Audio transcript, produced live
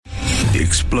The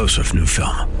explosive new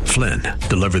film, Flynn,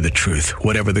 deliver the truth,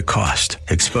 whatever the cost.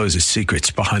 Exposes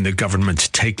secrets behind the government's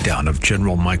takedown of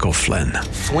General Michael Flynn.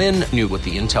 Flynn knew what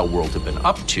the intel world had been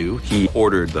up to. He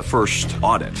ordered the first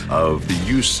audit of the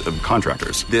use of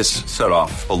contractors. This set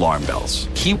off alarm bells.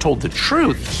 He told the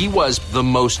truth. He was the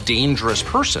most dangerous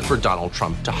person for Donald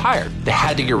Trump to hire. They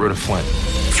had to get rid of Flynn.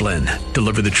 Flynn,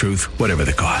 deliver the truth, whatever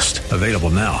the cost. Available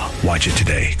now. Watch it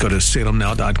today. Go to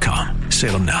salemnow.com.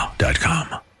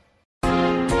 salemnow.com.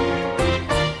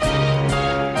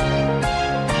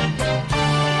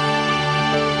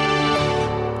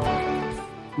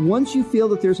 Once you feel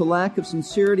that there's a lack of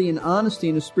sincerity and honesty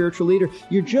in a spiritual leader,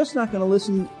 you're just not going to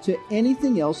listen to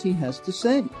anything else he has to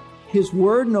say. His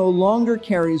word no longer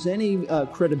carries any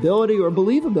credibility or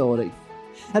believability.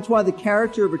 That's why the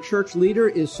character of a church leader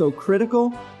is so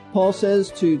critical. Paul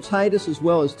says to Titus as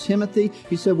well as Timothy,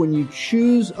 he said, when you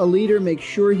choose a leader, make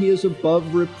sure he is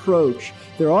above reproach.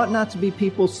 There ought not to be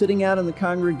people sitting out in the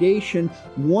congregation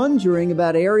wondering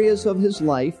about areas of his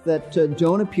life that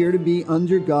don't appear to be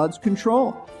under God's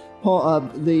control. Paul,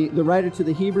 the writer to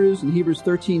the Hebrews in Hebrews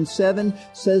 13:7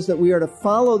 says that we are to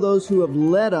follow those who have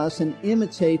led us and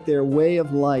imitate their way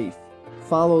of life.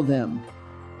 Follow them.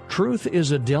 Truth is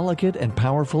a delicate and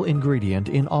powerful ingredient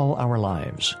in all our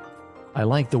lives. I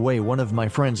like the way one of my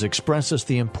friends expresses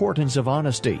the importance of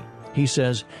honesty. He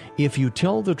says, if you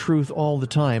tell the truth all the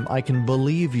time, I can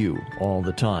believe you all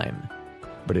the time.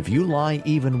 But if you lie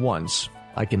even once,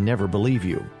 I can never believe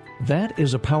you. That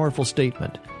is a powerful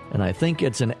statement, and I think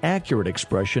it's an accurate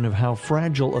expression of how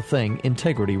fragile a thing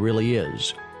integrity really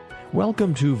is.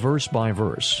 Welcome to Verse by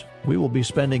Verse. We will be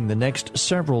spending the next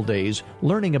several days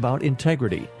learning about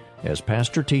integrity as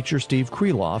pastor-teacher Steve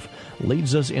Kreloff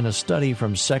leads us in a study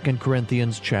from 2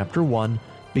 Corinthians chapter 1,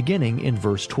 beginning in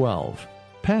verse 12.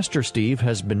 Pastor Steve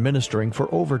has been ministering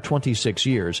for over 26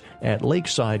 years at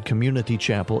Lakeside Community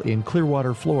Chapel in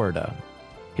Clearwater, Florida.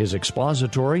 His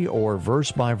expository or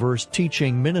verse-by-verse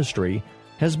teaching ministry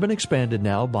has been expanded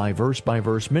now by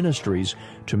Verse Ministries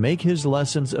to make his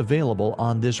lessons available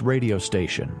on this radio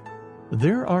station.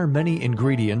 There are many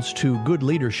ingredients to good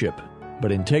leadership,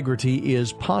 but integrity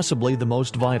is possibly the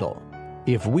most vital.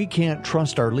 If we can't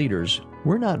trust our leaders,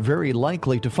 we're not very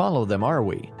likely to follow them, are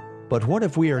we? But what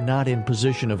if we are not in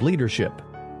position of leadership?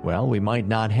 Well, we might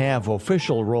not have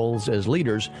official roles as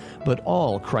leaders, but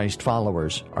all Christ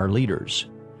followers are leaders.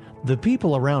 The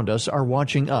people around us are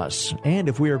watching us, and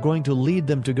if we are going to lead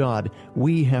them to God,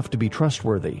 we have to be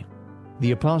trustworthy.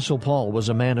 The Apostle Paul was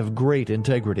a man of great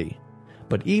integrity,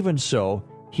 but even so,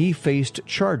 he faced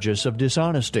charges of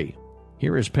dishonesty.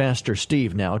 Here is Pastor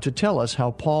Steve now to tell us how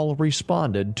Paul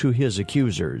responded to his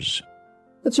accusers.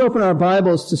 Let's open our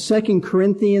Bibles to 2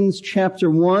 Corinthians chapter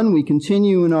 1. We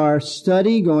continue in our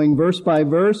study, going verse by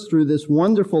verse through this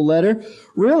wonderful letter.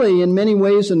 Really, in many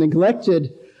ways, a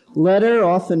neglected letter.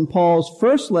 Often Paul's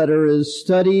first letter is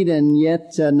studied and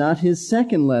yet not his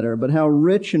second letter. But how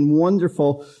rich and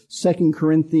wonderful 2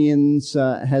 Corinthians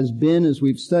has been as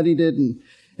we've studied it,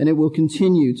 and it will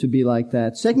continue to be like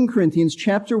that. 2 Corinthians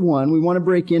chapter 1, we want to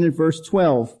break in at verse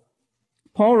 12.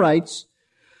 Paul writes,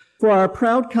 for our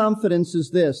proud confidence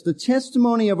is this, the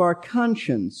testimony of our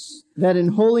conscience, that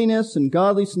in holiness and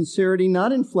godly sincerity,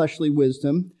 not in fleshly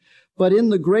wisdom, but in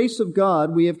the grace of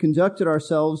God, we have conducted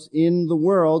ourselves in the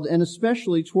world, and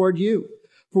especially toward you.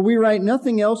 For we write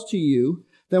nothing else to you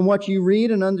than what you read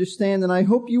and understand, and I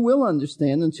hope you will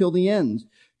understand until the end,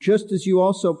 just as you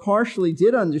also partially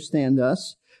did understand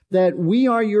us, that we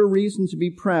are your reason to be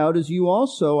proud, as you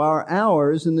also are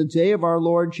ours in the day of our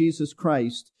Lord Jesus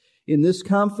Christ. In this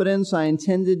confidence I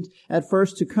intended at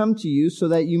first to come to you so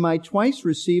that you might twice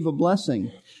receive a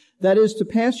blessing. That is, to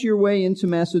pass your way into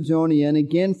Macedonia, and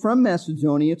again from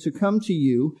Macedonia to come to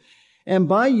you, and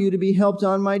by you to be helped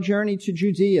on my journey to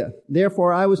Judea.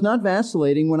 Therefore I was not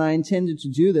vacillating when I intended to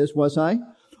do this, was I?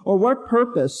 Or what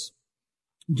purpose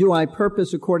do I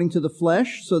purpose according to the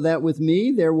flesh, so that with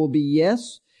me there will be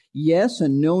yes,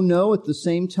 and no at the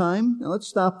same time? Now let's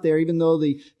stop there, even though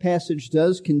the passage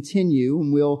does continue,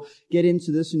 and we'll get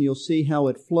into this and you'll see how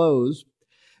it flows.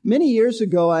 Many years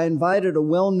ago, I invited a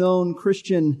well-known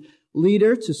Christian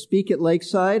leader to speak at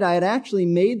Lakeside. I had actually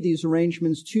made these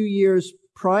arrangements 2 years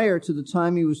prior to the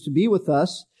time he was to be with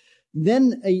us.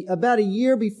 Then, about a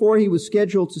year before he was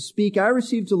scheduled to speak, I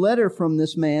received a letter from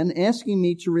this man asking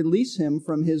me to release him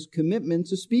from his commitment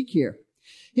to speak here.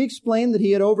 He explained that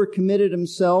he had overcommitted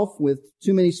himself with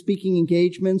too many speaking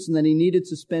engagements and that he needed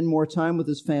to spend more time with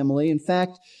his family. In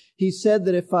fact, he said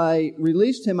that if I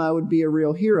released him, I would be a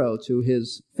real hero to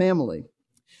his family.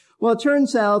 Well, it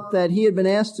turns out that he had been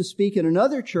asked to speak at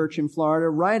another church in Florida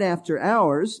right after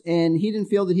ours, and he didn't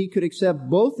feel that he could accept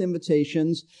both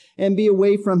invitations and be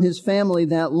away from his family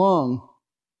that long.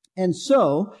 And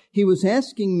so he was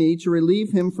asking me to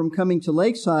relieve him from coming to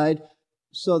Lakeside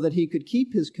so that he could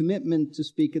keep his commitment to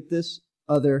speak at this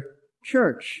other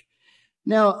church.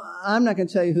 Now, I'm not going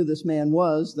to tell you who this man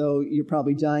was, though you're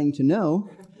probably dying to know.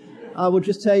 I will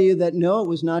just tell you that no, it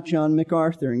was not John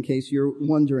MacArthur, in case you're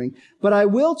wondering. But I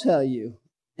will tell you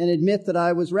and admit that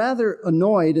I was rather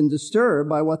annoyed and disturbed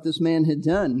by what this man had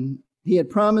done. He had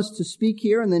promised to speak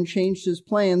here and then changed his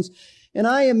plans, and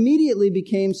I immediately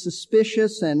became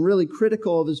suspicious and really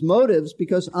critical of his motives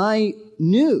because I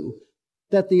knew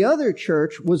that the other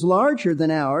church was larger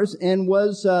than ours and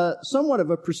was somewhat of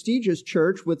a prestigious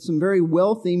church with some very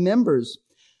wealthy members.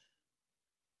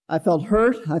 I felt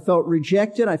hurt. I felt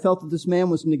rejected. I felt that this man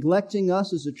was neglecting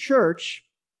us as a church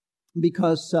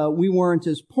because we weren't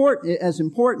as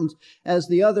important as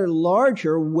the other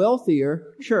larger,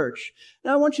 wealthier church.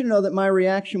 Now, I want you to know that my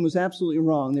reaction was absolutely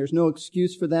wrong. There's no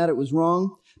excuse for that. It was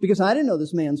wrong because I didn't know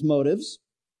this man's motives.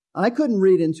 I couldn't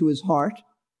read into his heart.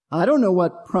 I don't know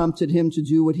what prompted him to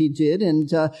do what he did. And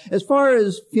as far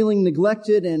as feeling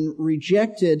neglected and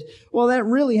rejected, well, that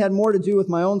really had more to do with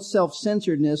my own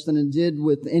self-centeredness than it did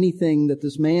with anything that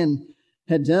this man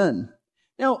had done.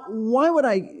 Now, why would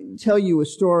I tell you a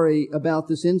story about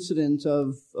this incident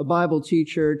of a Bible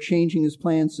teacher changing his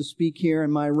plans to speak here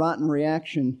and my rotten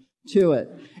reaction to it?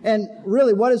 And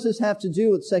really, what does this have to do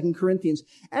with 2 Corinthians?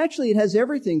 Actually, it has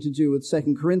everything to do with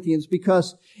 2 Corinthians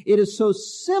because it is so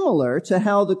similar to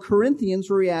how the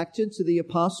Corinthians reacted to the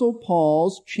Apostle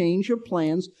Paul's change of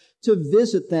plans to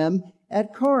visit them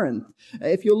at Corinth.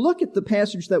 If you look at the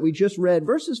passage that we just read,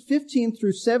 verses 15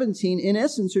 through 17, in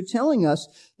essence, are telling us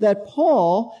that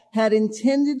Paul had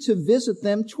intended to visit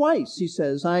them twice. He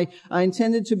says, I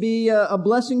intended to be a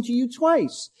blessing to you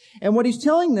twice. And what he's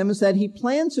telling them is that he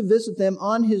planned to visit them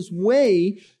on his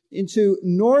way into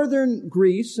northern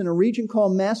Greece in a region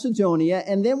called Macedonia,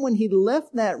 and then when he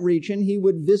left that region, he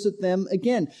would visit them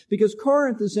again. Because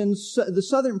Corinth is in the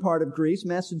southern part of Greece,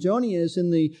 Macedonia is in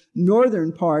the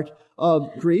northern part of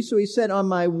Greece. So he said, on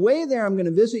my way there, I'm going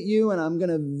to visit you, and I'm going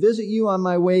to visit you on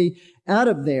my way out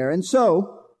of there. And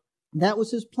so that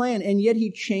was his plan, and yet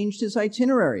he changed his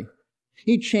itinerary.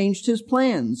 He changed his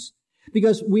plans.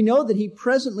 Because we know that he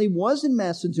presently was in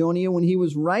Macedonia when he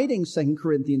was writing 2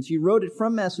 Corinthians. He wrote it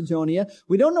from Macedonia.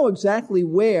 We don't know exactly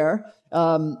where.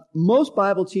 Most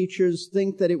Bible teachers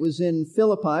think that it was in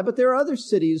Philippi, but there are other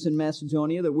cities in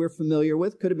Macedonia that we're familiar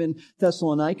with. Could have been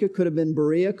Thessalonica, could have been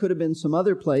Berea, could have been some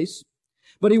other place.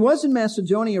 But he was in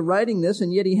Macedonia writing this,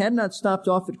 and yet he had not stopped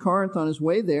off at Corinth on his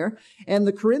way there. And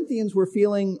the Corinthians were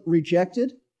feeling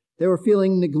rejected. They were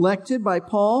feeling neglected by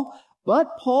Paul.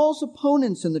 But Paul's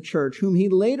opponents in the church, whom he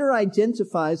later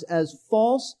identifies as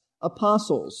false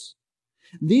apostles,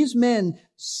 these men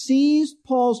seized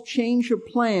Paul's change of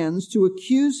plans to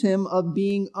accuse him of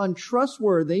being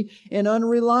untrustworthy and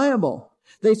unreliable.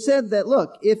 They said that,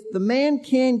 look, if the man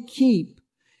can keep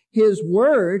his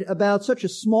word about such a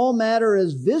small matter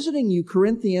as visiting you,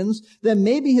 Corinthians, then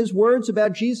maybe his words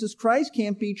about Jesus Christ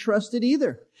can't be trusted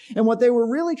either. And what they were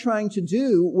really trying to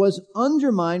do was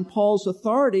undermine Paul's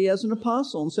authority as an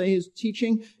apostle and say his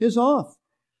teaching is off.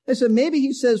 They said maybe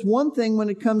he says one thing when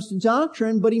it comes to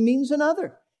doctrine, but he means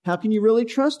another. How can you really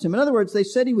trust him? In other words, they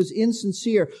said he was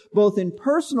insincere, both in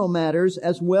personal matters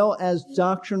as well as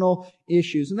doctrinal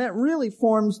issues. And that really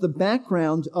forms the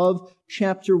background of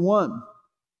chapter 1.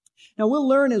 Now, we'll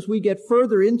learn as we get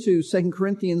further into 2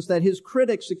 Corinthians that his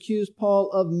critics accused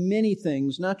Paul of many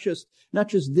things, not just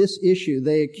this issue.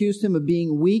 They accused him of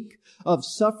being weak, of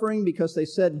suffering, because they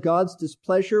said God's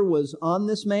displeasure was on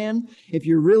this man. If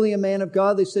you're really a man of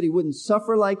God, they said he wouldn't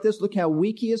suffer like this. Look how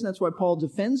weak he is. And that's why Paul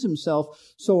defends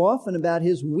himself so often about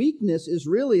his weakness is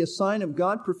really a sign of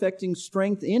God perfecting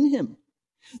strength in him.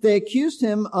 They accused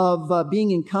him of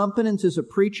being incompetent as a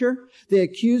preacher. They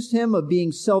accused him of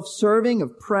being self-serving,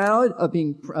 of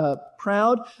being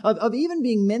proud, of even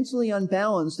being mentally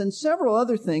unbalanced, and several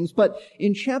other things. But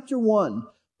in chapter 1,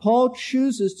 Paul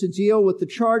chooses to deal with the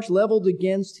charge leveled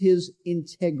against his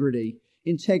integrity.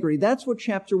 Integrity. That's what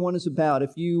chapter 1 is about.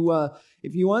 If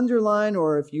you underline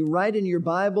or if you write in your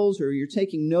Bibles or you're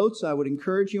taking notes, I would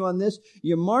encourage you on this.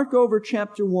 You mark over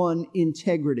chapter 1,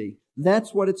 integrity.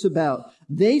 That's what it's about.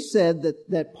 They said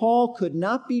that Paul could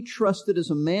not be trusted as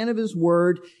a man of his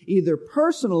word, either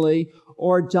personally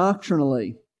or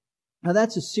doctrinally. Now,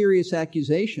 that's a serious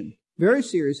accusation, Very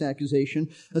serious accusation,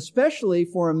 especially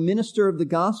for a minister of the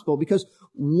gospel, because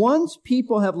once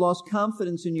people have lost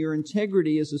confidence in your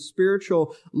integrity as a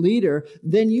spiritual leader,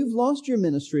 then you've lost your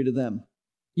ministry to them.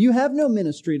 You have no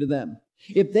ministry to them.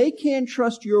 If they can't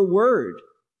trust your word,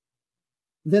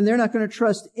 then they're not going to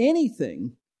trust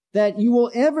anything that you will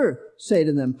ever say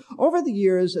to them. Over the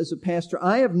years as a pastor,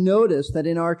 I have noticed that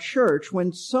in our church,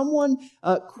 when someone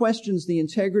questions the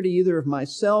integrity either of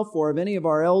myself or of any of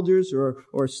our elders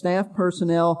or staff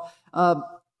personnel,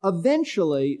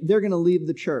 eventually they're going to leave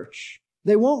the church.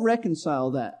 They won't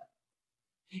reconcile that.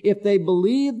 If they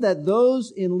believe that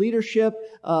those in leadership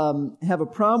have a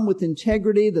problem with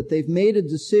integrity, that they've made a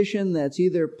decision that's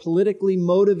either politically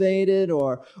motivated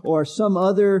or some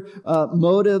other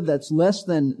motive that's less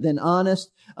than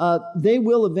honest, they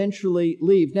will eventually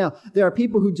leave. Now, there are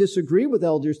people who disagree with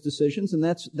elders' decisions, and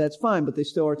that's fine, but they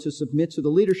still are to submit to the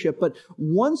leadership. But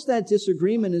once that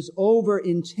disagreement is over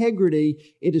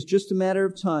integrity, it is just a matter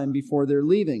of time before they're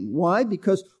leaving. Why?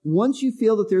 Because once you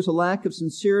feel that there's a lack of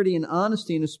sincerity and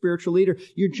honesty in a spiritual leader,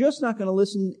 you're just not going to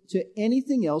listen to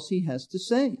anything else he has to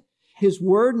say. His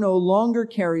word no longer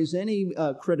carries any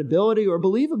credibility or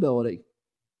believability.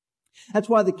 That's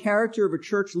why the character of a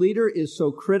church leader is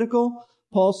so critical.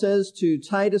 Paul says to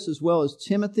Titus as well as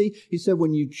Timothy, he said,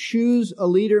 when you choose a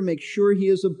leader, make sure he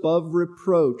is above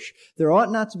reproach. There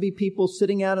ought not to be people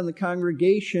sitting out in the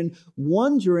congregation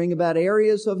wondering about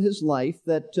areas of his life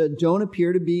that don't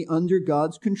appear to be under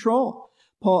God's control.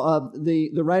 Paul, the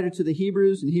writer to the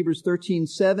Hebrews in Hebrews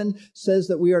 13:7 says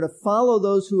that we are to follow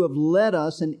those who have led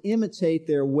us and imitate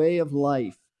their way of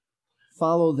life.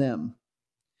 Follow them.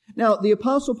 Now, the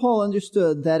Apostle Paul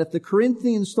understood that if the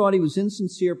Corinthians thought he was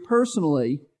insincere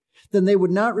personally, then they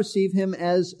would not receive him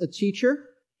as a teacher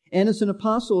and as an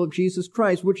apostle of Jesus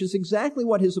Christ, which is exactly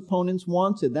what his opponents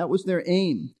wanted. That was their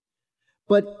aim.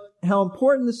 But how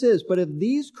important this is, but if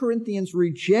these Corinthians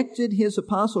rejected his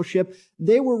apostleship,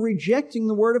 they were rejecting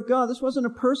the Word of God. This wasn't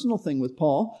a personal thing with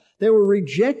Paul. They were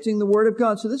rejecting the Word of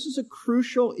God. So this is a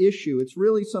crucial issue. It's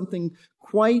really something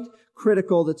quite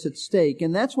critical that's at stake.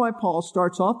 And that's why Paul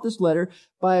starts off this letter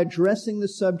by addressing the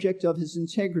subject of his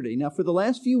integrity. Now, for the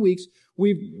last few weeks,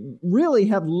 we really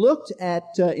have looked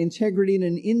at integrity in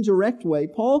an indirect way.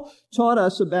 Paul taught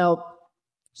us about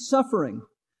suffering,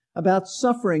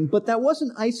 but that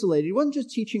wasn't isolated. He wasn't just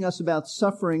teaching us about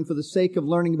suffering for the sake of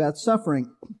learning about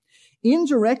suffering.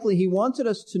 Indirectly, he wanted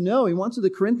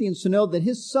the Corinthians to know that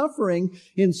his suffering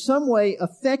in some way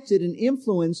affected and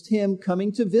influenced him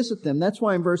coming to visit them. That's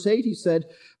why in verse 8 he said,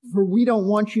 "For we don't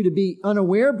want you to be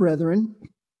unaware, brethren,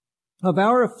 of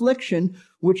our affliction,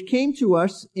 which came to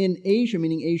us in Asia,"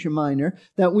 meaning Asia Minor,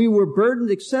 "that we were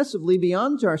burdened excessively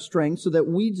beyond our strength, so that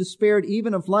we despaired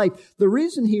even of life." The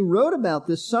reason he wrote about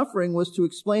this suffering was to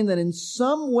explain that in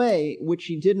some way, which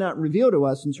he did not reveal to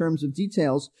us in terms of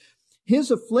details,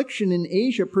 his affliction in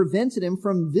Asia prevented him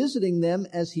from visiting them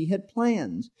as he had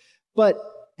planned. But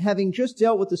having just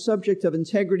dealt with the subject of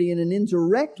integrity in an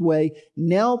indirect way,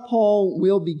 now Paul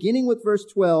will, beginning with verse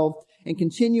 12, and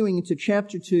continuing into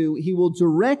chapter 2, he will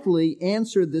directly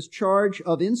answer this charge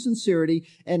of insincerity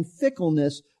and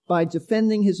fickleness by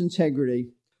defending his integrity.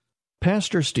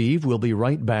 Pastor Steve will be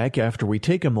right back after we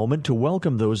take a moment to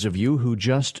welcome those of you who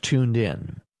just tuned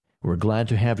in. We're glad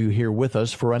to have you here with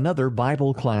us for another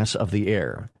Bible class of the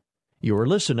air. You're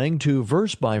listening to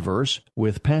Verse by Verse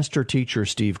with Pastor Teacher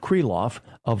Steve Kreloff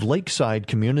of Lakeside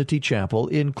Community Chapel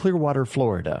in Clearwater,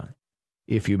 Florida.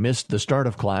 If you missed the start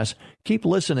of class, keep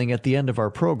listening at the end of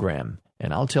our program,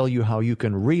 and I'll tell you how you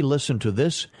can re-listen to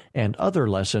this and other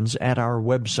lessons at our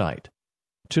website.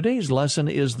 Today's lesson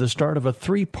is the start of a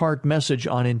 3-part message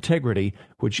on integrity,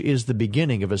 which is the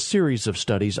beginning of a series of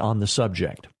studies on the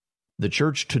subject. The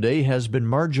church today has been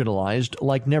marginalized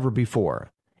like never before.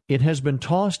 It has been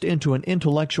tossed into an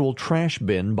intellectual trash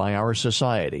bin by our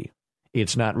society.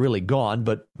 It's not really gone,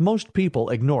 but most people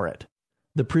ignore it.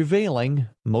 The prevailing,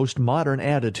 most modern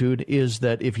attitude is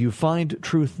that if you find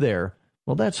truth there,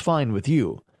 well, that's fine with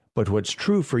you, but what's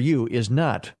true for you is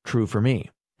not true for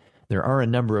me. There are a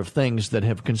number of things that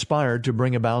have conspired to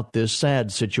bring about this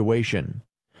sad situation.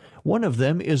 One of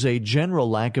them is a general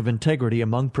lack of integrity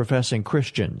among professing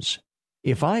Christians.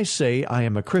 If I say I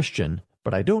am a Christian,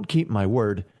 but I don't keep my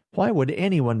word, why would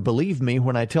anyone believe me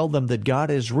when I tell them that God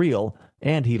is real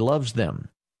and He loves them?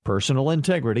 Personal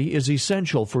integrity is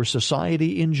essential for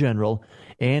society in general,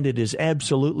 and it is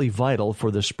absolutely vital for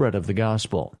the spread of the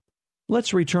gospel.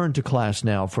 Let's return to class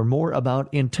now for more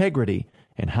about integrity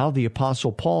and how the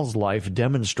Apostle Paul's life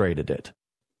demonstrated it.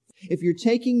 If you're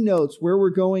taking notes, where we're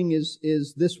going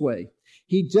is this way.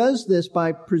 He does this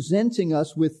by presenting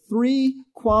us with 3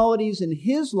 qualities in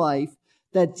his life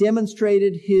that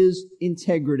demonstrated his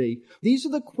integrity. These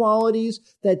are the qualities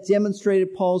that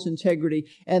demonstrated Paul's integrity,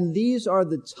 and these are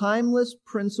the timeless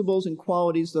principles and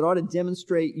qualities that ought to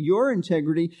demonstrate your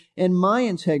integrity and my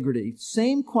integrity.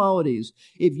 Same qualities.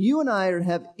 If you and I are to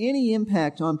have any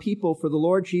impact on people for the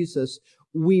Lord Jesus,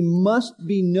 we must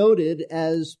be noted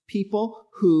as people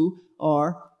who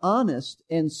are honest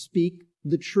and speak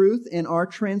the truth and are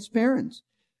transparent.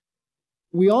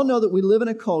 We all know that we live in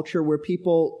a culture where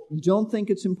people don't think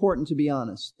it's important to be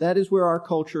honest. That is where our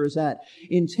culture is at.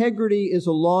 Integrity is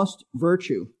a lost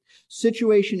virtue.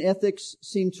 Situation ethics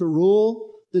seem to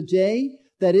rule the day.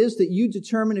 That is, that you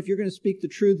determine if you're going to speak the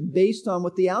truth based on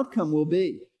what the outcome will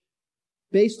be.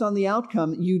 Based on the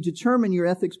outcome, you determine your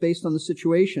ethics based on the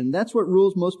situation. That's what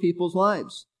rules most people's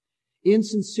lives.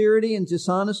 Insincerity and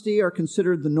dishonesty are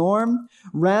considered the norm.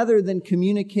 Rather than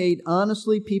communicate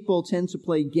honestly, people tend to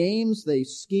play games, they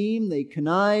scheme, they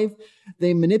connive,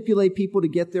 they manipulate people to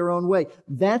get their own way.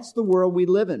 That's the world we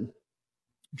live in.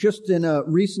 Just in a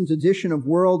recent edition of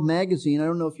World Magazine, I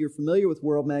don't know if you're familiar with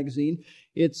World Magazine,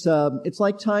 it's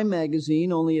like Time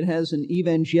Magazine, only it has an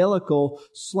evangelical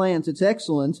slant. It's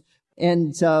excellent.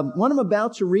 And what I'm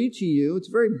about to read to you, it's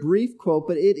a very brief quote,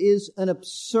 but it is an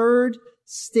absurd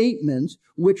statement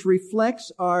which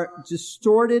reflects our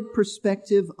distorted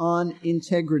perspective on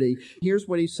integrity. Here's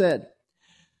what he said.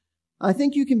 I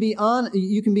think you can be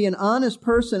an honest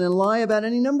person and lie about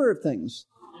any number of things.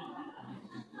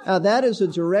 That is a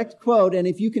direct quote, and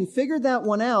if you can figure that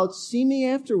one out, see me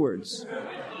afterwards.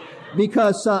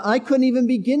 Because I couldn't even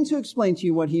begin to explain to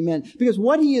you what he meant. Because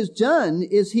what he has done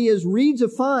is he has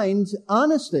redefined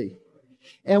honesty.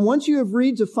 And once you have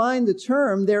redefined the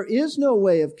term, there is no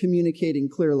way of communicating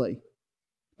clearly.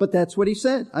 But that's what he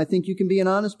said. I think you can be an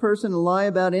honest person and lie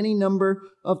about any number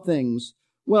of things.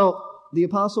 Well, the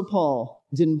Apostle Paul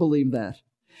didn't believe that.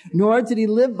 Nor did he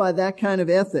live by that kind of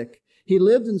ethic. He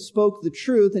lived and spoke the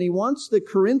truth, and he wants the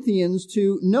Corinthians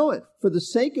to know it for the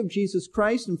sake of Jesus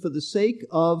Christ and for the sake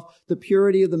of the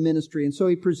purity of the ministry. And so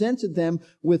he presented them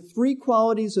with three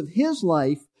qualities of his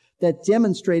life that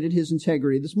demonstrated his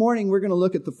integrity. This morning, we're going to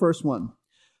look at the first one.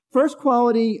 First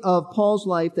quality of Paul's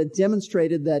life that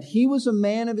demonstrated that he was a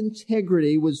man of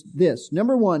integrity was this.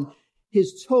 Number one,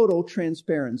 his total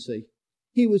transparency.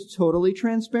 He was totally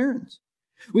transparent.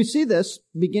 We see this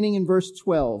beginning in verse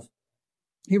 12.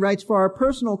 He writes, "For our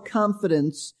personal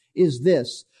confidence is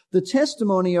this, the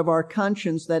testimony of our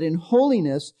conscience that in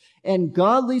holiness and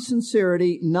godly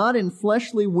sincerity, not in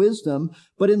fleshly wisdom,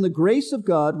 but in the grace of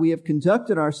God, we have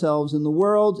conducted ourselves in the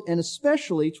world and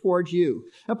especially toward you."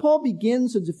 Now, Paul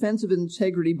begins a defense of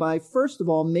integrity by, first of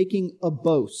all, making a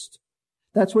boast.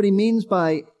 That's what he means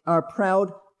by our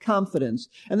proud confidence.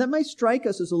 And that might strike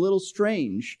us as a little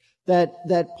strange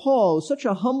that Paul, such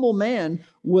a humble man,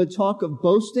 would talk of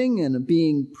boasting and of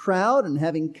being proud and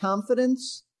having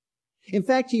confidence. In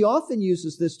fact, he often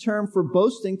uses this term for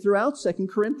boasting throughout 2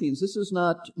 Corinthians. This is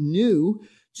not new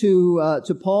to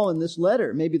Paul in this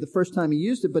letter. Maybe the first time he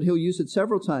used it, but he'll use it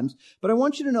several times. But I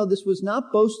want you to know this was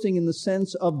not boasting in the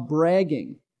sense of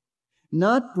bragging.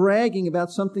 Not bragging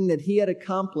about something that he had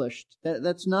accomplished.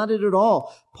 That's not it at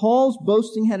all. Paul's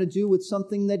boasting had to do with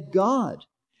something that God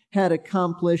had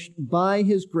accomplished by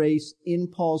his grace in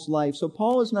Paul's life. So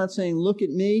Paul is not saying, look at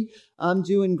me, I'm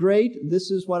doing great, this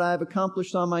is what I've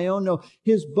accomplished on my own. No,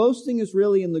 his boasting is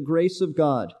really in the grace of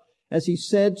God. As he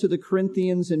said to the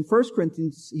Corinthians in 1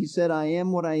 Corinthians, he said, I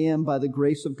am what I am by the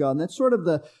grace of God. And that's sort of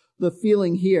the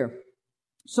feeling here.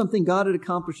 Something God had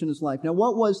accomplished in his life. Now,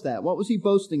 what was that? What was he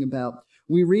boasting about?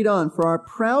 We read on, "For our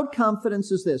proud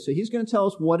confidence is this." So he's going to tell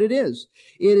us what it is.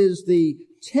 It is the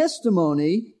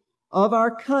testimony of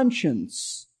our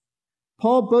conscience.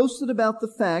 Paul boasted about the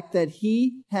fact that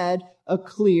he had a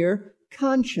clear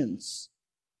conscience.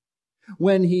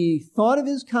 When he thought of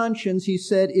his conscience, he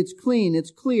said, it's clean, it's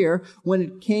clear. When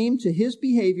it came to his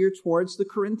behavior towards the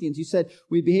Corinthians, he said,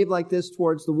 we behave like this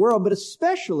towards the world, but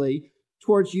especially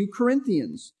towards you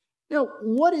Corinthians. Now,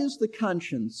 what is the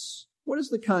conscience? What is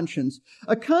the conscience?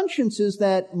 A conscience is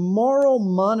that moral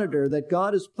monitor that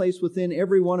God has placed within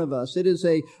every one of us. It is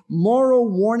a moral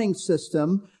warning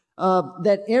system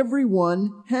that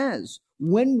everyone has.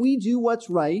 When we do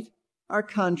what's right, our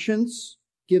conscience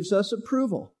gives us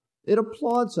approval. It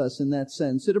applauds us in that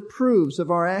sense. It approves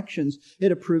of our actions.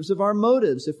 It approves of our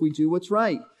motives if we do what's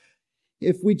right.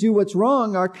 If we do what's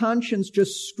wrong, our conscience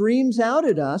just screams out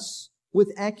at us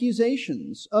with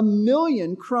accusations, a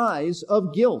million cries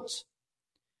of guilt.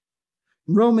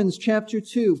 In Romans chapter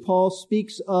 2, Paul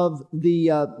speaks of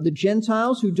the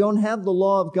Gentiles who don't have the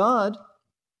law of God.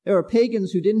 There are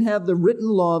pagans who didn't have the written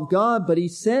law of God, but he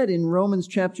said in Romans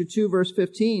chapter 2, verse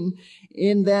 15,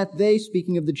 in that they,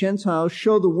 speaking of the Gentiles,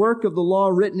 show the work of the law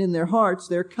written in their hearts,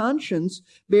 their conscience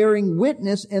bearing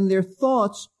witness, and their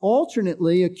thoughts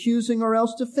alternately accusing or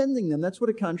else defending them. That's what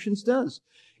a conscience does.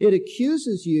 It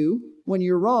accuses you when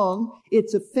you're wrong. It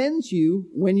defends you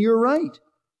when you're right.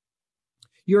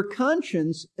 Your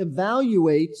conscience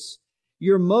evaluates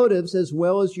your motives as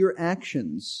well as your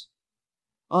actions.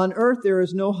 On earth, there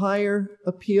is no higher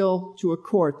appeal to a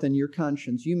court than your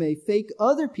conscience. You may fake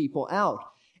other people out,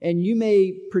 and you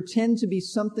may pretend to be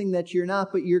something that you're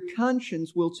not, but your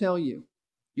conscience will tell you.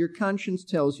 Your conscience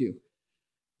tells you.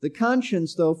 The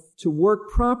conscience, though, to work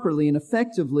properly and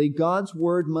effectively, God's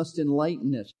Word must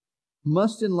enlighten it.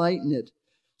 Must enlighten it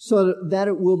so that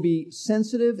it will be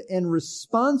sensitive and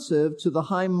responsive to the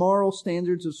high moral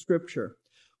standards of Scripture.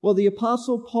 Well, the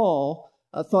Apostle Paul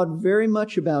thought very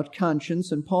much about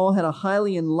conscience, and Paul had a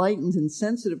highly enlightened and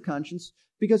sensitive conscience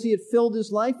because he had filled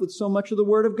his life with so much of the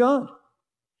Word of God.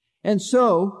 And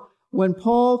so, when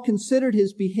Paul considered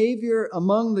his behavior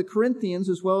among the Corinthians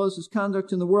as well as his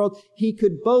conduct in the world, he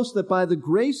could boast that by the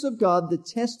grace of God, the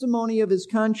testimony of his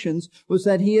conscience was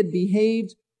that he had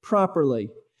behaved properly.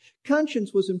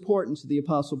 Conscience was important to the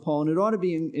Apostle Paul, and it ought to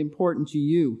be important to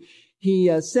you.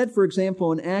 He said, for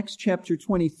example, in Acts chapter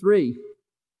 23,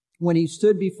 when he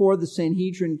stood before the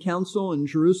Sanhedrin Council in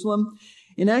Jerusalem,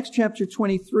 in Acts chapter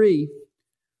 23,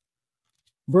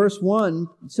 verse 1,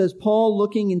 it says, Paul,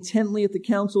 looking intently at the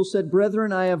council, said,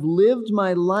 Brethren, I have lived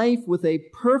my life with a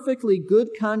perfectly good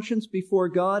conscience before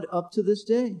God up to this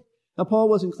day. Now, Paul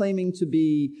wasn't claiming to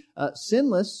be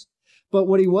sinless, but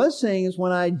what he was saying is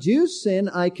when I do sin,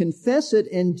 I confess it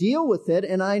and deal with it,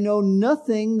 and I know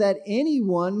nothing that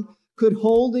anyone could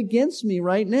hold against me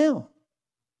right now.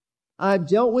 I've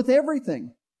dealt with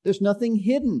everything. There's nothing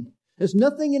hidden. There's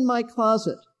nothing in my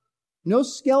closet. No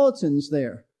skeletons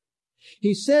there.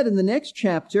 He said in the next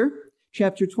chapter,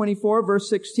 chapter 24, verse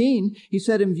 16, he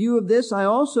said, in view of this, I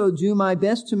also do my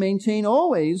best to maintain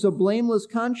always a blameless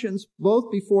conscience,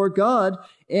 both before God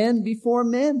and before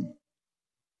men.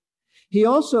 He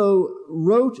also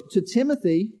wrote to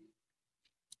Timothy,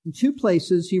 in two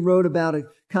places he wrote about a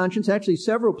conscience, actually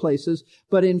several places,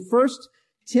 but in 1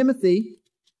 Timothy,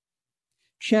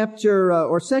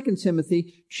 or 2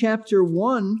 Timothy, chapter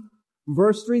 1,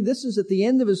 verse 3, this is at the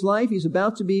end of his life. He's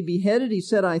about to be beheaded. He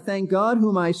said, I thank God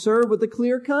whom I serve with a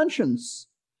clear conscience,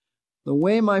 the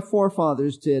way my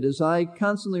forefathers did, as I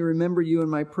constantly remember you in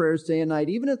my prayers day and night.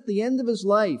 Even at the end of his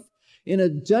life, in a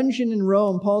dungeon in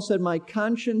Rome, Paul said, my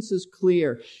conscience is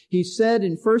clear. He said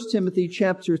in 1 Timothy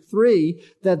chapter 3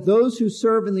 that those who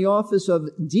serve in the office of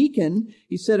deacon,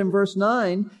 he said in verse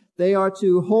 9, they are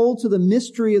to hold to the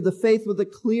mystery of the faith with a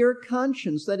clear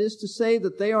conscience. That is to say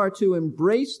that they are to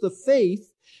embrace the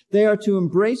faith. They are to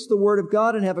embrace the Word of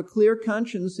God and have a clear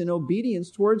conscience in obedience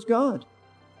towards God.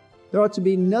 There ought to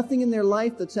be nothing in their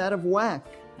life that's out of whack,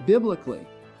 biblically.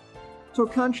 So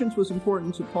conscience was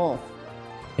important to Paul.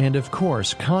 And of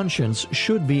course, conscience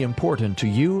should be important to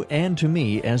you and to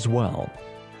me as well.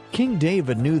 King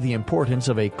David knew the importance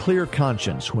of a clear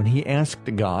conscience when he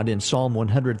asked God in Psalm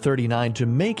 139 to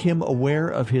make him aware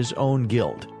of his own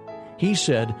guilt. He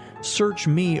said, Search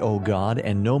me, O God,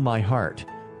 and know my heart.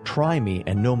 Try me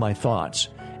and know my thoughts,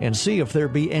 and see if there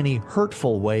be any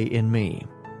hurtful way in me.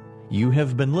 You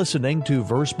have been listening to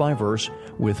Verse by Verse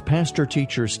with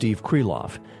Pastor-Teacher Steve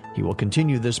Kreloff. He will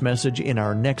continue this message in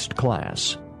our next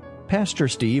class. Pastor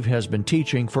Steve has been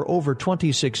teaching for over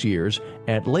 26 years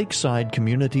at Lakeside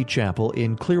Community Chapel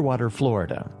in Clearwater,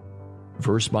 Florida.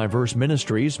 Verse by Verse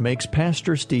Ministries makes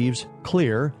Pastor Steve's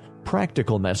clear,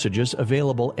 practical messages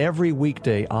available every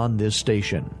weekday on this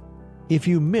station. If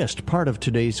you missed part of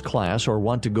today's class or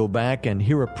want to go back and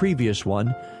hear a previous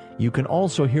one, you can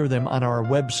also hear them on our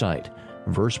website,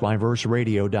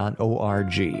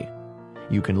 versebyverseradio.org.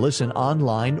 You can listen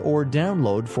online or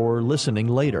download for listening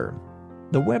later.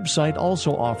 The website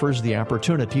also offers the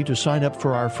opportunity to sign up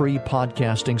for our free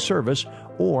podcasting service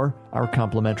or our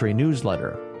complimentary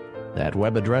newsletter. That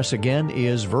web address again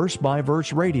is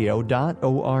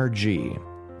versebyverseradio.org.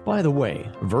 By the way,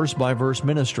 Verse by Verse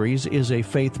Ministries is a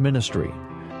faith ministry.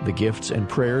 The gifts and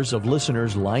prayers of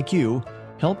listeners like you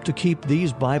help to keep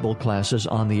these Bible classes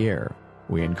on the air.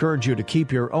 We encourage you to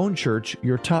keep your own church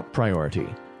your top priority,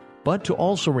 but to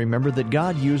also remember that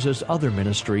God uses other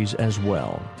ministries as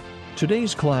well.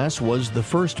 Today's class was the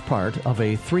first part of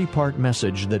a 3-part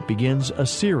message that begins a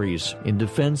series in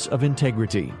defense of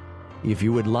integrity. If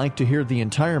you would like to hear the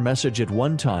entire message at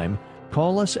one time,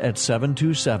 call us at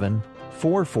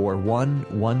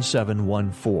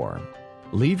 727-441-1714.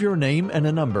 Leave your name and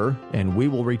a number, and we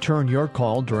will return your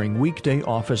call during weekday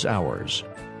office hours.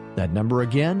 That number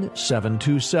again,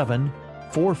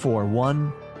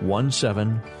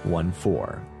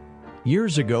 727-441-1714.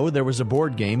 Years ago, there was a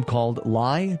board game called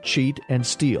Lie, Cheat, and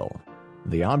Steal.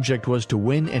 The object was to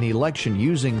win an election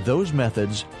using those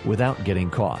methods without getting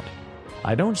caught.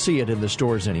 I don't see it in the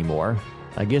stores anymore.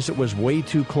 I guess it was way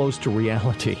too close to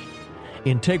reality.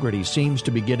 Integrity seems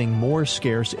to be getting more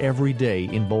scarce every day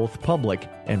in both public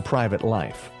and private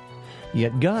life.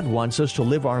 Yet God wants us to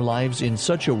live our lives in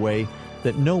such a way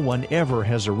that no one ever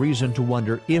has a reason to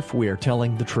wonder if we are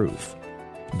telling the truth.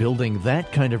 Building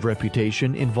that kind of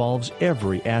reputation involves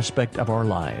every aspect of our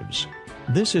lives.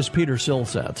 This is Peter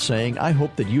Silseth saying, I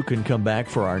hope that you can come back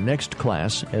for our next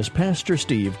class as Pastor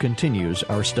Steve continues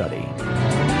our study.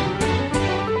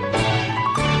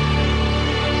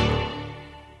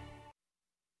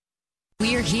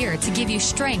 We're here to give you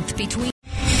strength between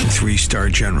 3-star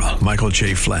General Michael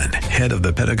J. Flynn, head of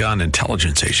the Pentagon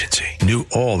Intelligence Agency, knew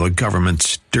all the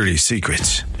government's dirty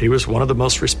secrets. He was one of the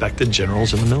most respected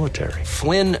generals in the military.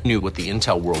 Flynn knew what the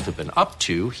intel world had been up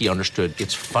to. He understood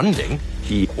its funding.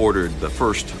 He ordered the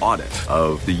first audit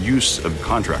of the use of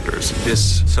contractors.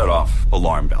 This set off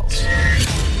alarm bells.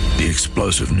 The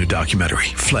explosive new documentary,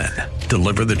 Flynn,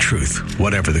 Deliver the Truth,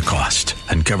 Whatever the Cost,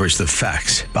 uncovers the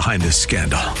facts behind this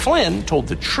scandal. Flynn told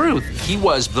the truth. He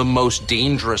was the most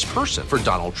dangerous person for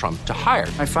Donald Trump to hire.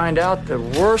 I find out the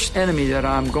worst enemy that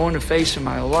I'm going to face in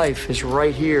my life is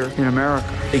right here in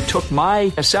America. They took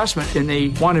my assessment and they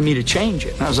wanted me to change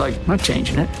it. And I was like, I'm not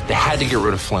changing it. They had to get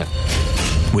rid of Flynn.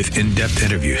 With in-depth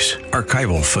interviews,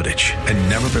 archival footage, and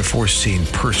never-before-seen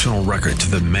personal records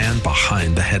of the man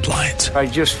behind the headlines. I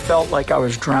just felt like I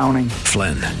was drowning.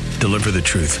 Flynn, Deliver the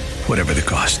Truth, Whatever the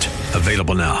Cost.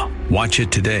 Available now. Watch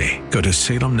it today. Go to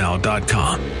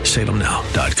salemnow.com.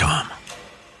 salemnow.com.